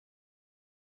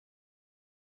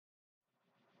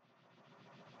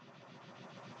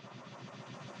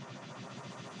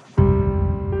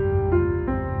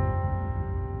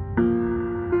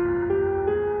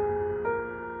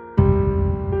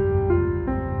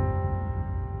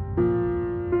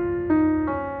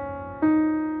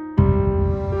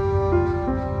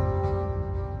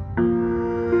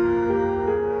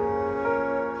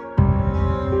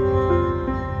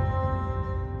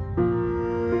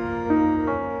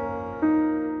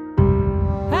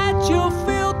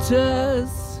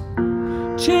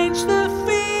change the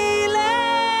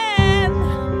feeling.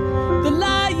 The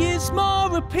lie is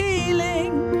more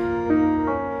appealing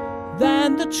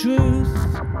than the truth.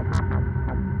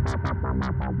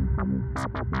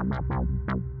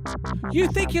 You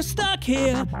think you're stuck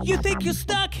here, you think you're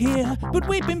stuck here, but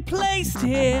we've been placed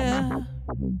here.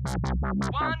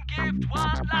 One gift,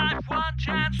 one life, one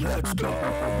chance. Let's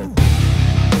go!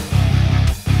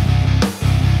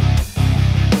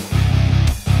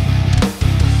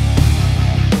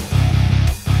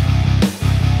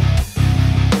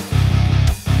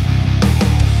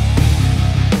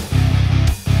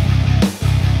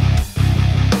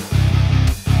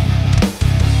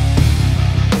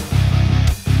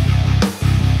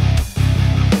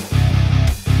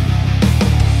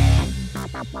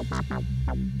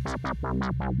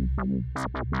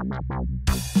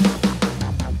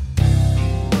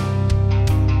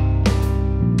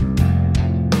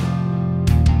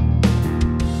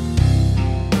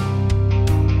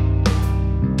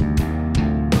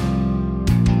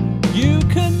 You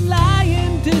can lie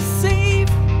and deceive.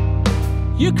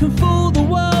 You can fool the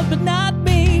world but not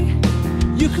me.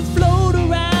 You can float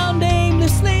around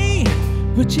aimlessly,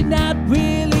 but you're not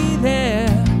really there.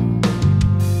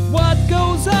 What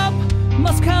goes up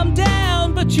must come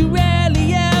down, but you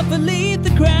rarely ever leave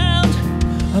the ground.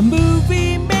 A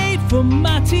movie made for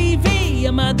my TV.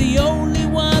 Am I the only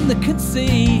one that can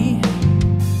see?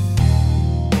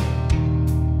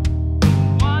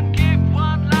 One gift,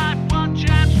 one life, one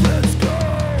chance. Let's go!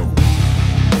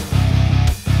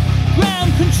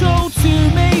 Ground control to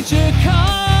Major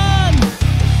Con.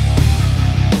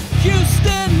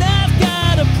 Houston, I've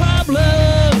got a problem.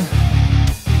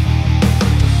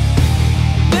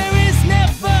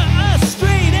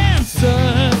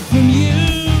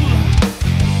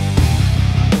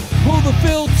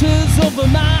 Filters over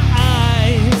my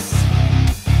eyes.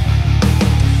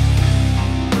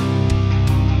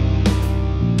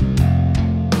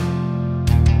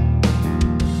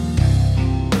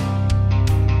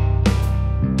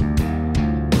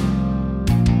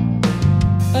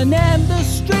 An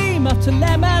endless stream of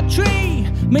telemetry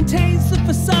maintains the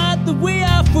facade that we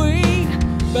are free.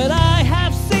 But I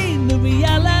have seen the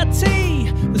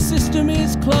reality. The system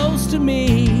is close to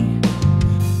me.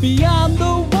 Beyond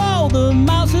the wall, the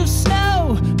miles of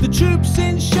snow, the troops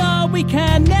ensure we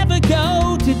can never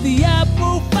go. Did the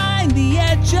apple find the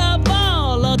edge of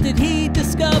all, or did he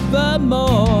discover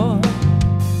more?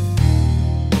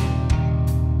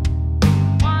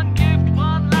 One gift,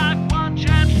 one life, one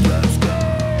chance. Let's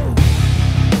go!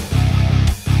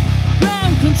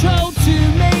 Ground control to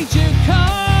Major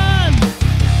Con.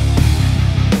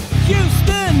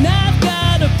 Houston, I've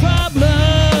got a problem.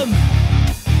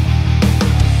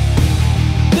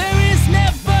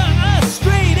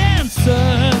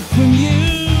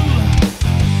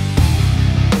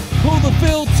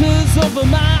 Filters over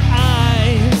my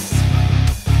eyes.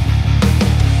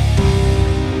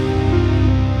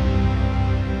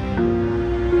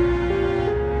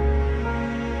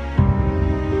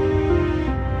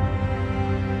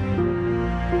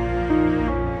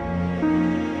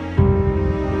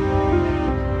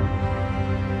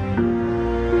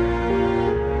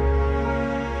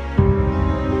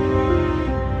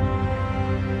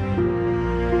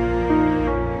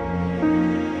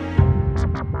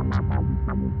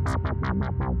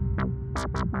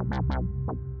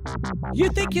 You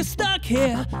think you're stuck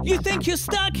here, you think you're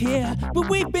stuck here, but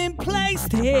we've been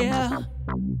placed here.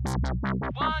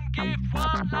 One gift,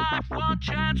 one life, one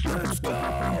chance. Let's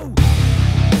go!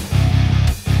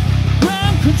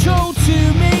 Ground control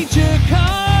to Major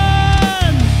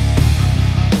Con.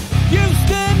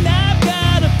 Houston.